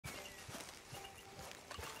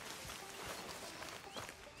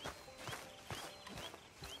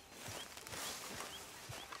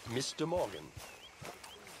Mr. Morgan.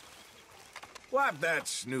 Wipe that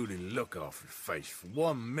snooty look off your face for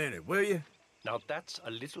 1 minute, will you? Now that's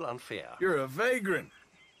a little unfair. You're a vagrant,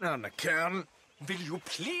 not an accountant. Will you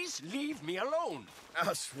please leave me alone?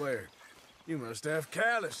 I swear, you must have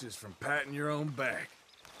calluses from patting your own back.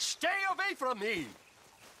 Stay away from me!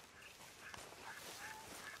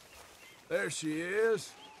 There she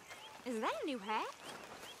is. Is that a new hat?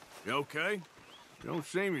 You okay? You don't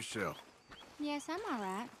seem yourself. Yes, I'm all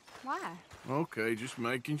right. Why? Okay, just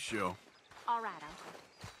making sure. All right, Uncle.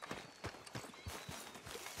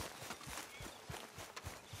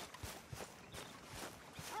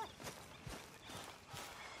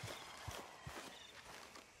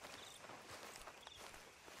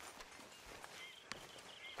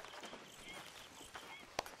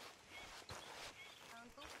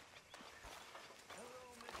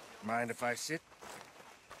 Mind if I sit?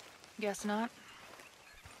 Guess not.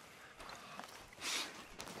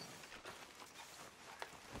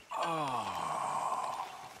 Oh.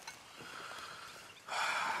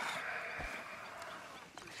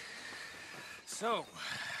 So,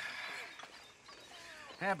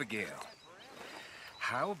 Abigail,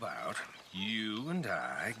 how about you and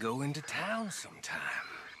I go into town sometime?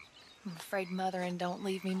 I'm afraid Mothering don't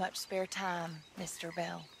leave me much spare time, Mr.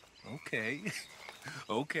 Bell. Okay.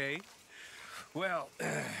 Okay. Well,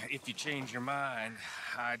 if you change your mind,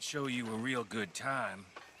 I'd show you a real good time.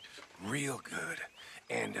 Real good.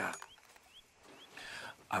 And,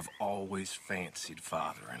 I've always fancied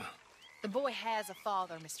fathering. The boy has a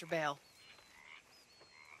father, Mr. Bell.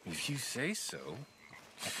 If you say so.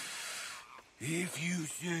 If you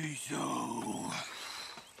say so.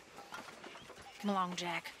 Come along,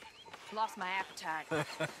 Jack. Lost my appetite.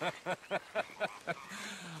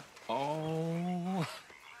 Oh.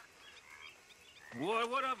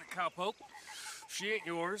 What of it, cowpoke? She ain't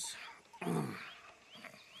yours.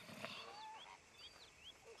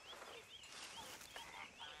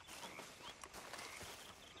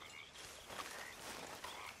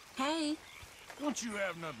 Hey. Don't you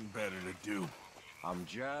have nothing better to do? I'm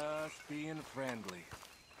just being friendly.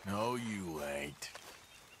 No, you ain't.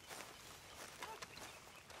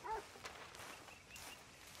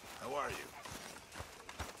 How are you?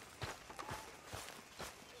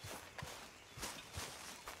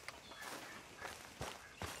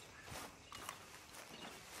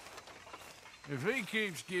 If he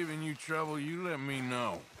keeps giving you trouble, you let me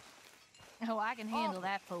know. Oh, I can handle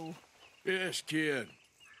that fool. Yes, kid.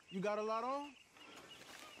 You got a lot on?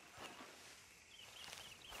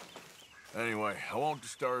 Anyway, I won't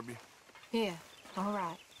disturb you. Yeah, all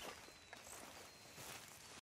right.